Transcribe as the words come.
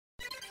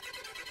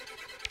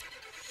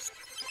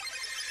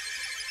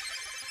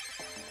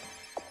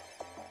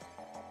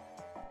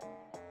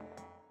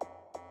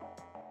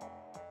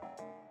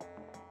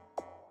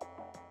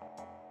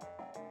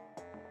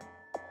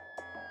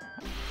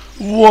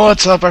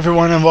What's up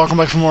everyone and welcome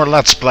back for more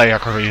Let's Play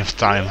Ocarina of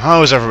Time.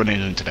 How is everybody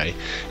doing today?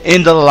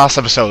 In the last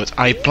episode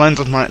I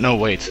planted my... no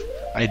wait.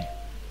 I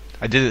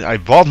did it. I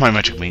bought my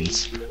magic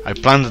beans. I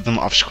planted them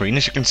off screen.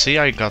 As you can see,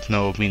 I got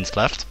no beans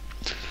left.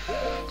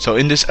 So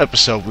in this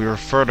episode we are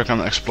further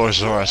gonna explore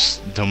Zora's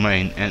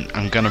domain, and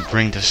I'm gonna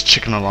bring this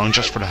chicken along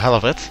just for the hell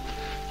of it,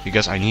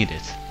 because I need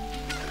it.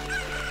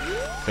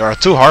 There are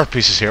 2 heart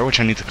pieces here which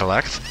I need to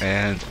collect,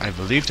 and I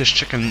believe this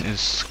chicken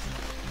is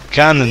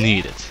kinda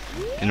needed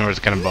in order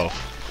to get them both.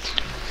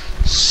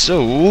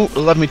 So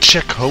let me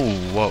check. Oh,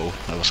 whoa,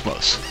 that was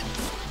close.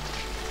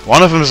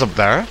 One of them is up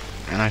there,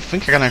 and I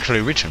think I can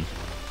actually reach him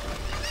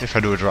if I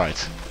do it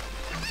right.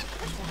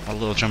 A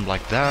little jump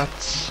like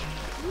that.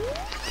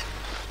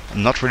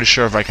 I'm not really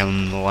sure if I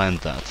can land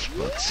that,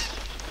 but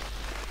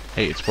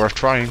hey, it's worth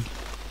trying.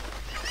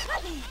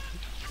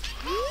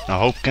 Now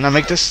hope, can I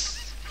make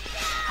this?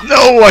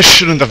 No, I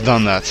shouldn't have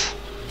done that.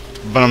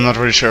 But I'm not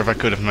really sure if I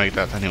could have made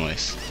that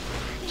anyways.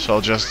 So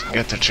I'll just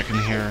get the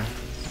chicken here.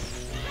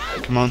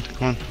 Come on,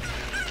 come on.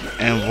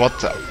 And what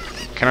the...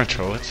 can I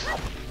throw it?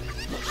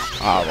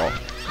 Ah, well,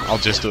 I'll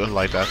just do it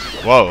like that.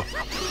 Whoa,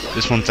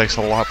 this one takes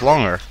a lot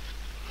longer.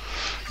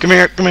 Come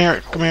here, come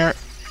here, come here.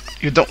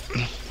 You don't...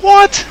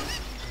 what?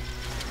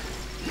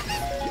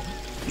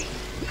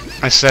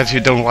 I said you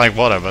don't like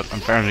water, but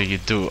apparently you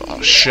do.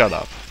 Oh, shut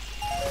up.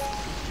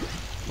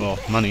 Well,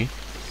 money.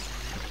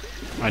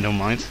 I don't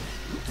mind.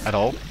 At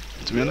all.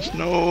 To be honest.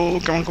 No,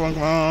 come on, come on,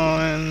 come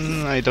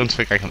on. I don't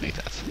think I can eat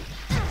that.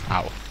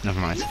 Ow, never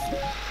mind.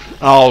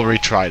 I'll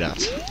retry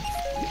that.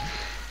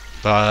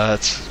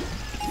 But...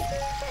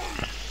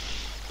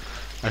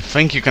 I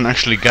think you can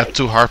actually get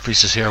 2 heart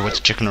pieces here with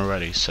the chicken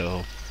already,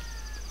 so...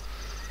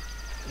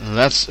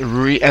 let's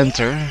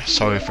re-enter.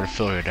 Sorry for the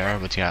failure there,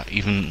 but yeah,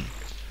 even...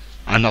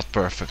 I'm not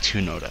perfect,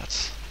 you know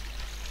that.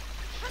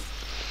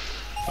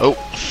 Oh.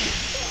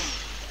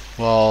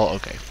 Well,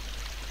 okay.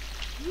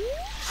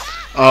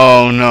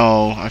 Oh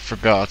no, I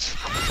forgot.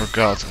 I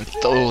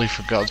totally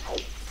forgot.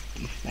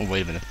 Oh,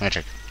 wait a minute.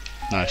 Magic.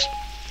 Nice.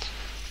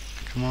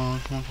 Come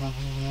on, come on, come on,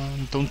 come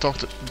on.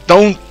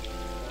 Don't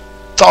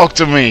talk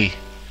to me!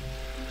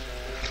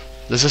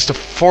 This is the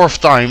 4th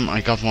time I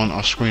got one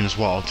off screen as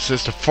well. This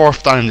is the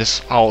 4th time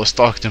this owl is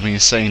talking to me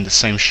and saying the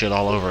same shit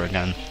all over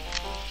again.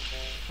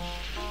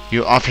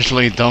 You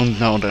obviously don't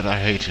know that I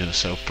hate you,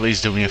 so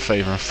please do me a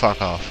favor and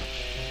fuck off.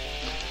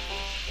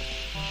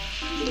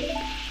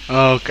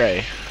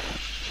 Okay.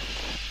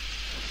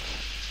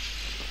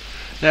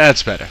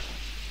 That's better.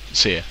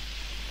 See ya.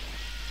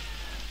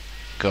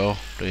 Go,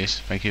 please.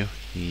 Thank you.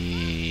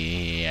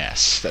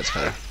 Yes, that's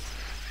better.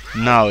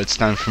 Now it's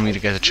time for me to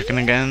get the chicken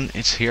again.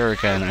 It's here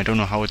again. I don't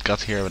know how it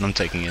got here, but I'm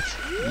taking it.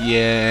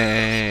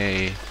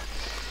 Yay.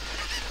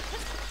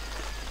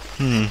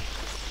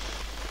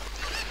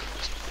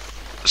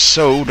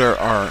 So there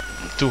are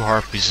 2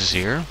 heart pieces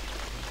here,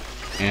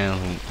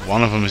 and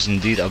one of them is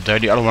indeed up there.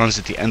 The other one is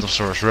at the end of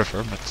Zora's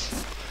River. But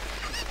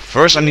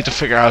first, I need to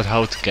figure out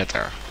how to get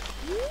there.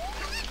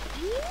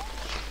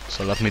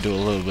 So let me do a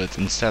little bit.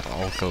 Instead,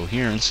 I'll go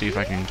here and see if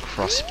I can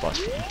cross the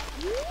platform.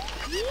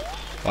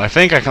 Well, I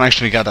think I can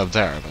actually get up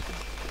there, but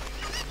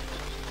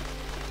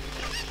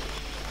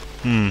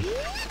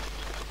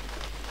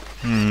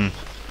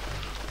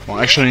well,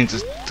 I actually need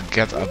to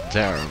get up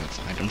there, but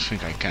I don't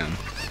think I can.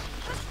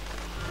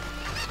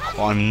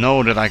 Well, I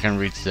know that I can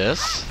reach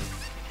this,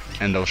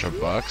 and those are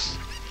bugs.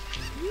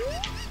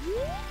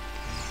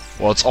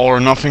 Well, it's all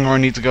or nothing, or I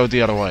need to go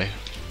the other way.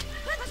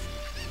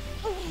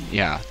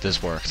 Yeah,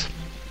 this worked.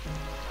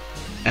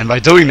 And by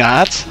doing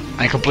that,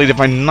 I completed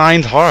my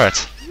 9th heart,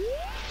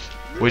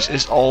 which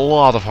is a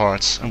lot of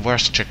hearts. And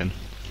where's the chicken?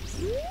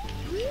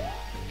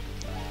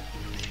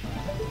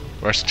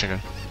 Where's the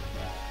chicken?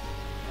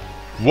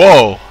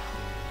 Whoa!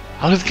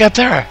 How did it get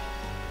there?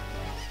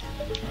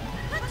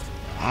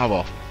 Ah,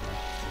 well.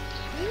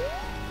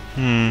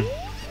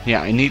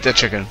 Yeah, I need that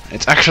chicken.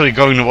 It's actually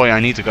going the way I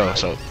need to go,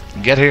 so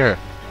get here.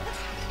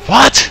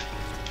 What?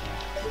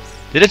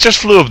 Did it just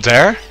flew up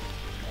there?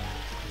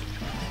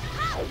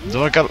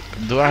 Do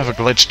I have a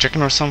glitched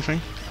chicken or something?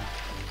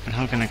 And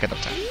how can I get up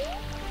there?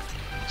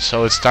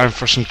 So it's time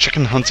for some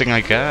chicken hunting,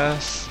 I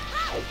guess.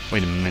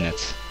 Wait a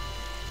minute.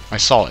 I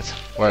saw it.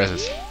 Where is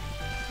it?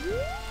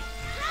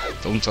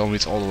 Don't tell me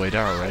it's all the way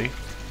there already.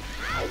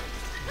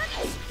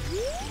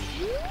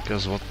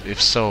 Because what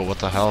if so, what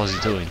the hell is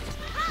he doing?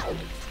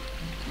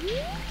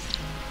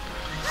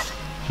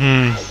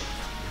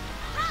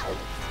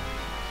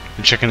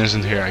 The chicken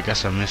isn't here. I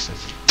guess I missed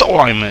it. Oh,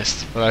 I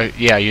missed. But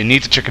yeah, you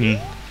need the chicken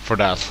for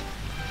that.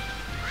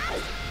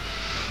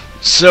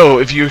 So,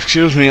 if you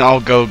excuse me,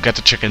 I'll go get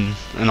the chicken,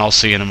 and I'll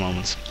see you in a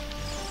moment.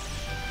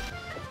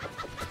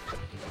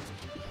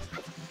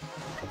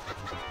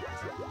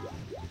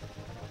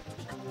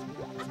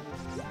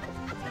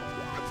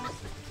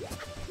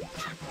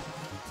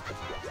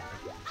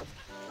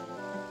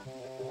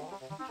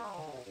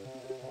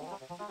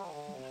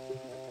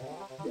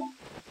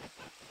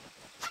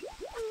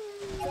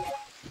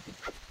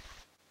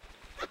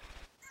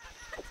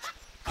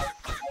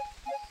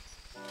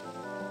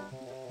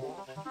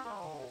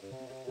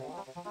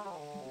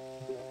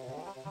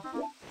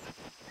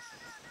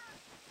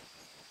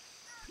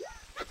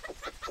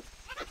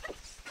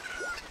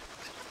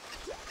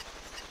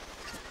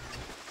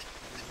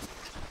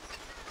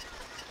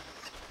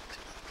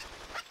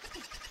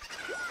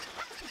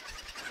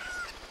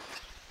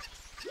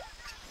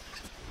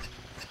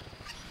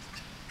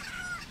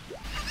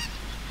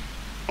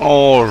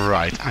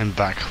 Alright, I'm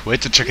back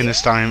with the chicken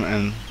this time,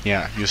 and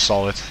yeah, you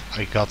saw it.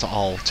 I got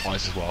all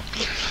twice as well.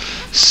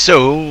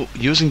 So,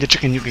 using the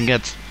chicken you can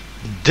get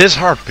this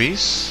heart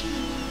piece,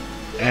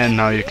 and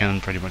now you can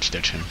pretty much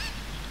ditch him.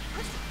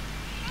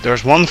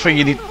 There's one thing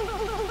you need...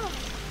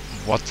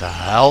 What the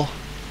hell?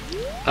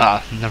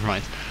 Ah, never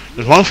mind.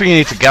 There's one thing you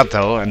need to get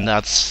though, and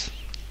that's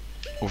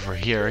over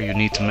here. You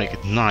need to make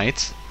it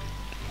night.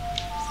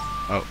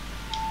 Oh.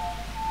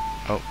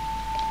 Oh.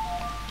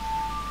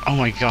 Oh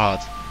my god.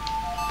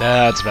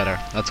 That's better.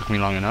 That took me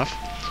long enough.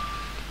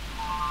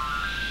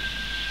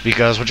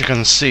 Because what you're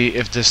gonna see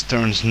if this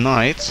turns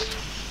night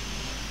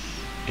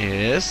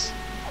is...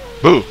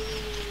 Boo!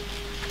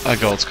 A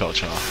gold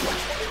sculpture.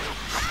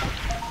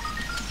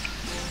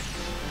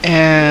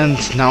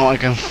 And now I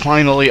can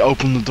finally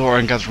open the door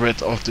and get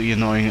rid of the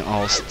annoying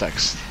Al's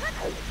text.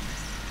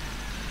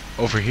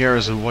 Over here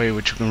is a way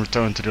which you can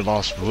return to the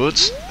Lost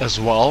Woods as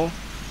well,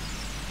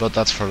 but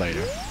that's for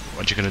later.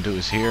 What you're gonna do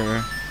is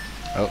here...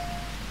 Oh.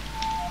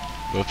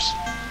 Whoops.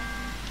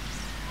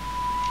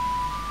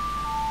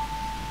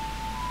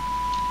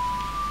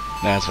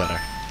 That's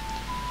better.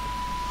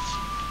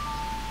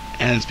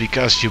 And it's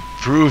because you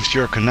proved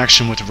your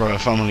connection with the royal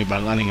family by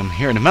letting him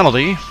hear the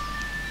melody,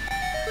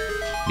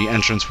 the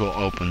entrance will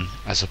open,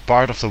 as a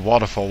part of the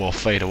waterfall will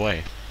fade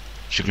away,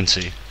 as you can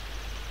see.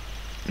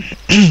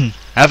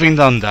 Having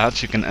done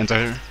that, you can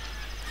enter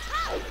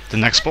the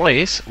next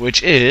place,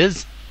 which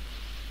is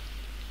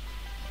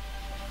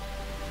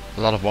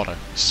a lot of water.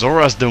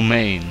 Zora's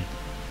domain,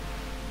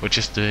 which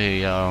is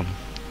the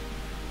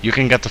you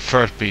can get the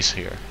third piece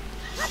here.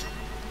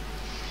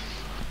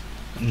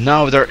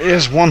 Now there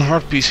is one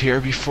heart piece here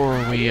before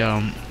we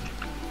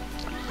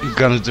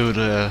gonna do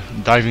the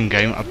diving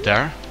game up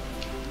there.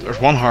 There's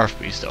one heart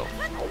piece though,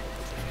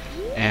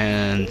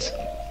 and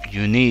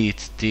you need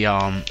the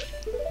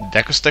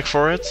deco stick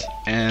for it,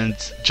 and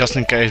just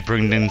in case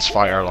bring this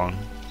fire along,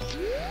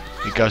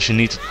 because you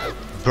need to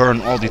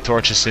burn all the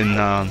torches in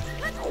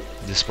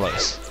this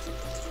place.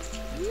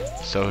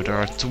 So there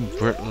are two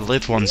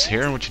lit ones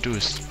here, and what you do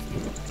is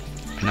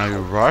now you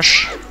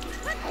rush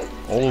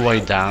all the way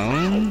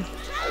down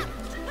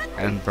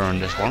and burn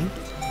this one.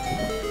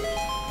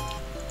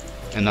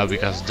 And now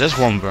because this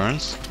one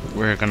burns,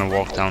 we're gonna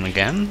walk down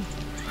again.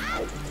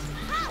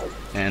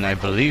 And I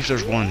believe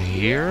there's one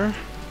here,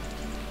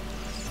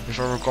 if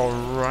I recall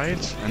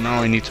right. And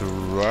now I need to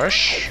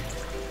rush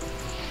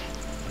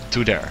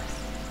to there.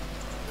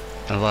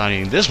 And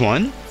lighting this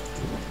one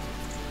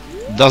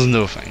doesn't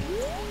do a thing.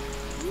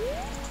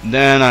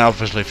 Then I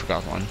obviously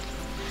forgot one.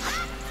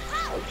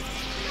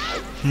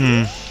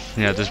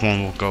 Yeah, this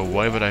one will go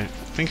away, but I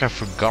think I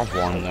forgot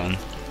one then.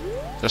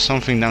 There's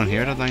something down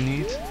here that I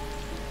need.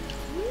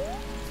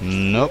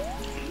 Nope.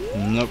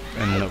 Nope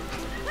and nope.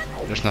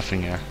 There's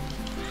nothing here.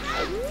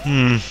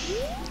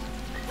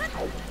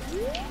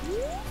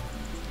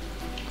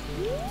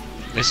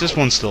 Is this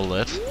one still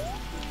lit?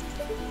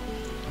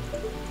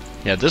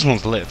 Yeah, this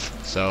one's lit.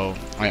 So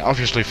I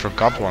obviously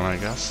forgot one, I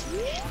guess.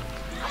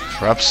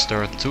 Perhaps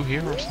there are two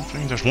here or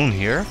something. There's one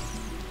here.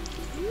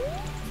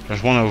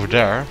 There's one over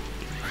there.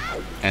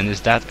 And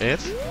is that it?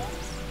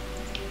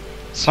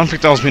 Something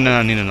tells me that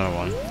I need another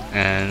one.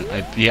 And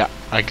yeah,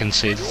 I can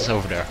see it. It's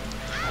over there.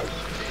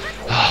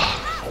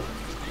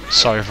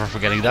 Sorry for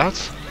forgetting that.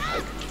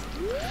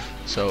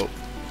 So,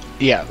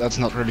 yeah, that's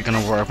not really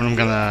gonna work, but I'm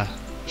gonna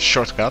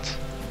shortcut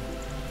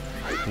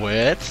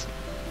with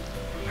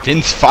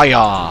Wind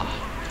Fire.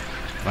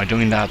 By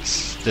doing that,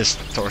 this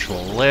torch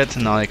will lit,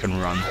 and now I can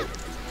run.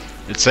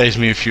 It saves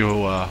me a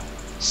few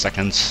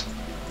seconds.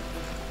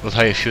 But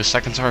hey, a few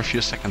seconds are a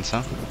few seconds,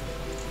 huh?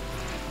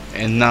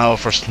 And now,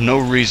 for no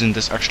reason,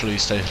 this actually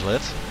stays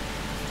lit.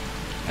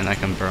 And I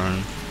can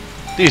burn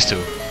these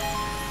two.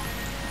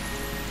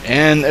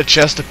 And a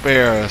chest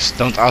appears.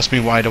 Don't ask me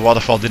why the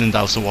waterfall didn't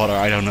douse the water,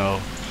 I don't know.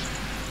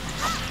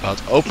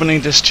 But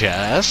opening this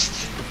chest,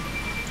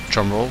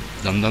 drumroll,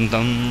 dum dum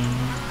dum,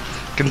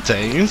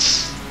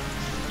 contains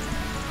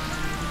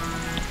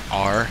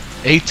our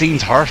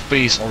 18th heart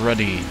piece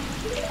already.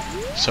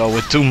 So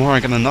with two more I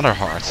get another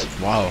heart.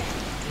 Wow.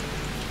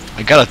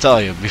 I gotta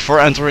tell you, before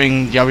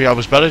entering Yabu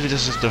Yabu's belly,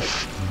 this is the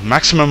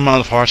maximum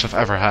amount of hearts I've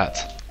ever had.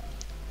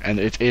 And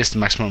it is the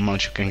maximum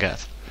amount you can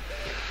get.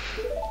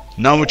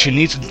 Now what you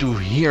need to do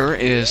here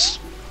is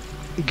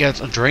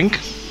get a drink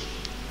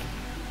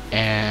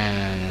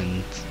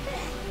and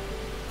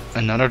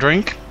another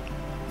drink,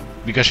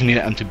 because you need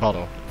an empty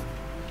bottle.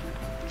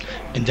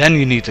 And then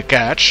you need to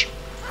catch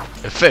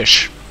a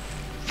fish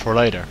for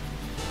later.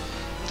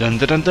 Dun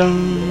dun dun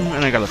dun,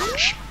 and I got a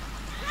fish.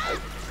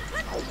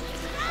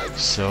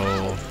 So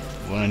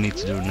what I need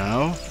to do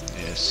now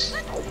is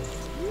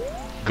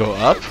go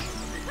up.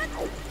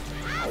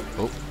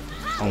 Oh,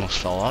 almost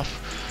fell off.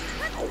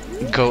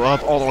 Go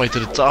up all the way to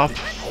the top.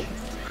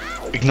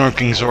 Ignore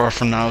King Zora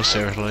for now,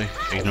 seriously.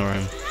 Ignore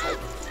him.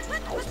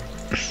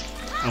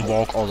 And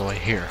walk all the way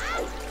here.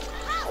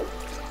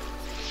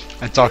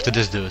 And talk to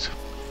this dude.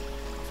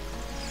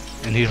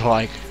 And he's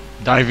like,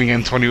 diving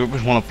in 20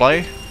 rupees, wanna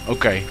play?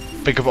 Okay,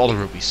 pick up all the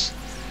rupees.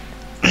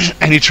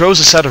 and he throws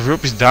a set of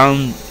rupees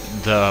down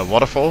the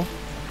waterfall.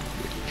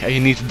 Okay,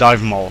 you need to dive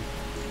them all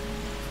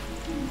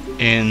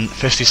in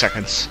 50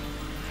 seconds,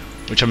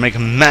 which will make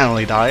him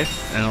manually dive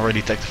and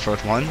already take the third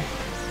one.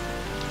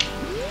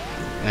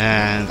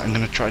 And I'm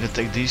gonna try to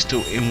take these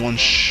two in one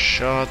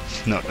shot.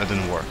 No, that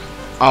didn't work.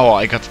 Oh, well,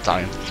 I got the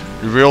time.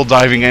 The real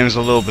diving game is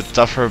a little bit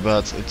tougher,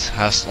 but it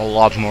has a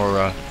lot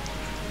more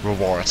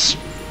rewards.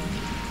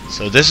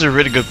 So this is a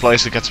really good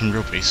place to get some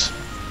rupees.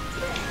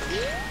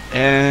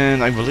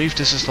 And I believe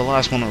this is the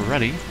last one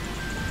already.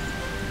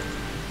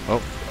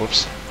 Oh,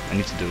 whoops. I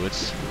need to do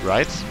it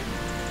right.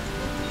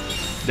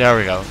 There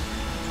we go.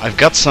 I've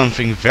got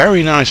something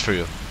very nice for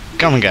you.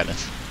 Come and get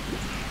it.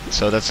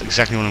 So that's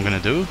exactly what I'm gonna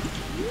do.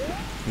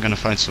 I'm gonna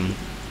find some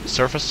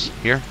surface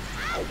here.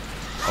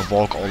 I'll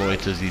walk all the way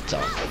to the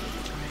top.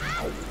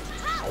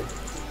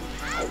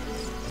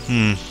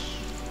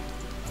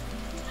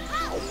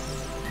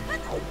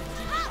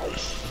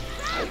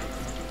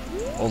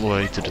 All the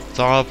way to the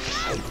top.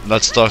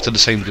 Let's talk to the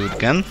same dude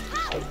again,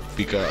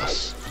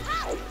 because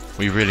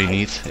we really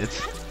need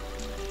it.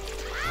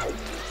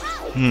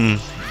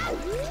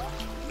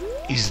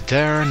 He's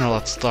there. Now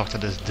let's talk to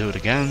this dude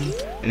again.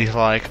 And he's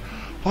like,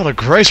 what a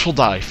graceful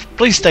dive.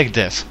 Please take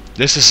this.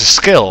 This is a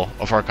skill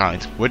of our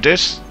kind. With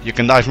this, you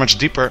can dive much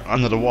deeper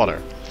under the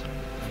water.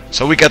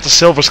 So we get the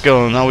silver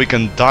skill, and now we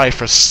can dive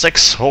for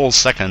 6 whole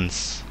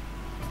seconds.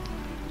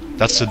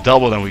 That's the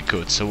double than we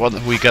could. So what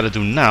we gotta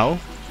do now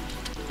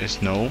is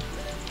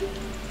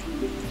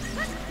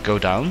go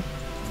down.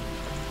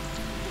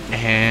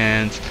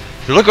 And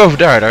if you look over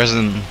there, there's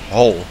a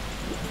hole.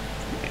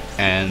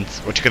 And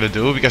what you're gonna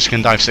do, because you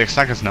can dive 6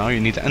 seconds now, you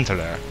need to enter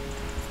there.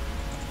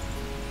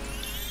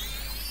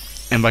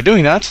 And by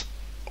doing that,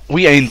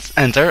 we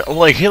enter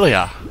Lake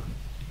Hylia.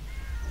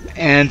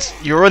 And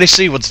you already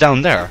see what's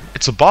down there.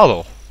 It's a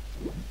bottle.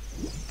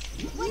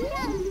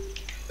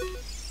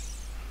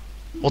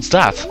 What's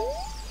that?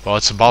 Well,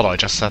 it's a bottle, I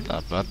just said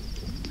that, but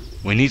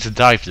we need to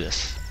dive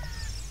this.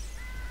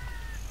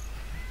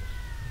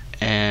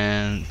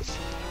 And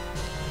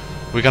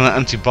we're gonna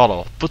empty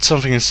bottle. Put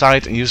something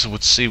inside and use it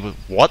with see with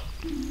what?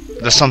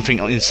 There's something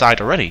inside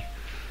already.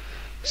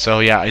 So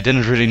yeah, I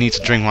didn't really need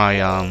to drink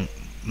my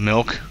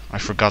milk. I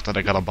forgot that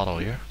I got a bottle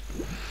here.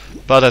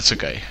 But that's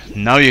okay.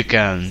 Now you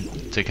can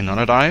take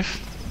another dive.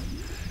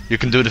 You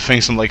can do the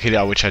things on Lake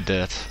Hylia, which I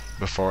did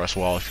before as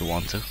well if you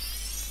want to.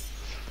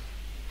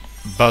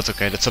 But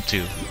okay, that's up to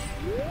you.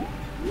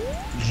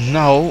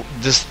 Now,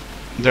 there's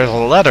a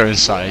ladder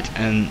inside,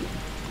 and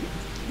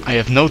I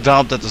have no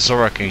doubt that the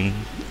Zora King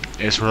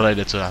is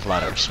related to that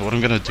ladder. So what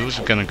I'm gonna do is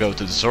I'm gonna go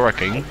to the Zora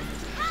King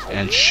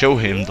and show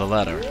him the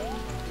ladder.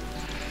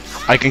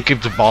 I can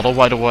keep the bottle,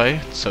 by the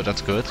way, so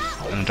that's good.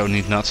 And I don't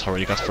need nuts,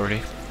 already got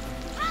 30.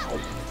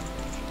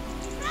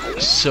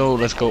 So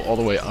let's go all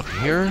the way up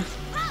here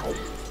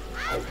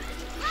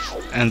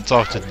and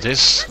talk to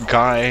this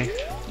guy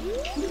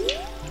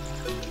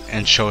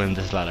and show him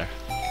this ladder.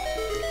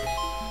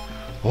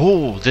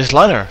 Oh, this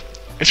ladder!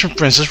 It's from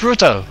Princess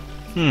Ruto!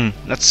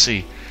 Let's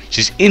see.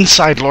 She's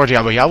inside Lord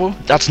Yabu Yabu?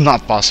 That's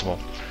not possible.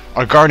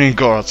 Our guardian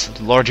god,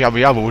 Lord Yabu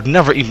Yabu, would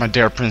never eat my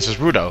dear Princess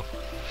Ruto.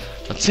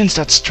 But since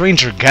that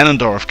stranger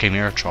Ganondorf came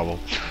here, trouble.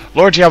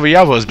 Lord Yabu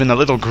Yabu has been a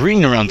little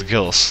green around the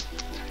gills.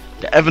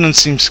 The evidence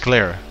seems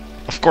clear.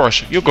 Of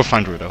course, you go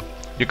find Ruto.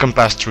 You can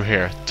pass through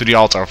here, to the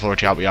altar of Lord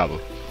Yabu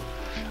Yabu.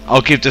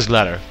 I'll keep this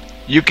ladder.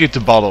 You keep the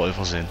bottle it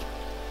was in.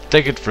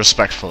 Take it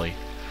respectfully.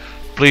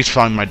 Please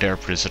find my dear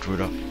Princess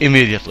Ruto.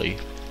 Immediately.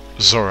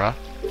 Zora.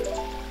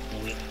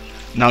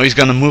 Now he's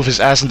gonna move his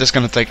ass and this is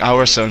gonna take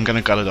hours, so I'm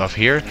gonna cut it off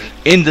here.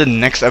 In the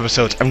next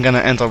episode I'm gonna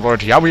enter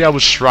Lord Yabu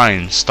Yabu's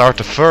shrine, start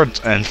the third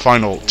and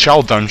final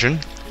child dungeon.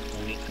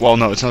 Well,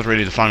 no, it's not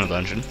really the final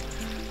dungeon.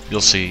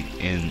 You'll see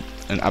in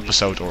an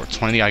episode or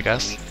 20, I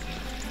guess.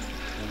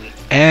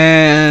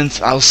 And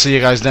I'll see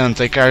you guys then.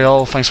 Take care,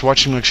 y'all. Thanks for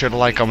watching. Make sure to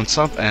like, comment,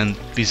 sub, and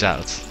peace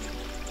out.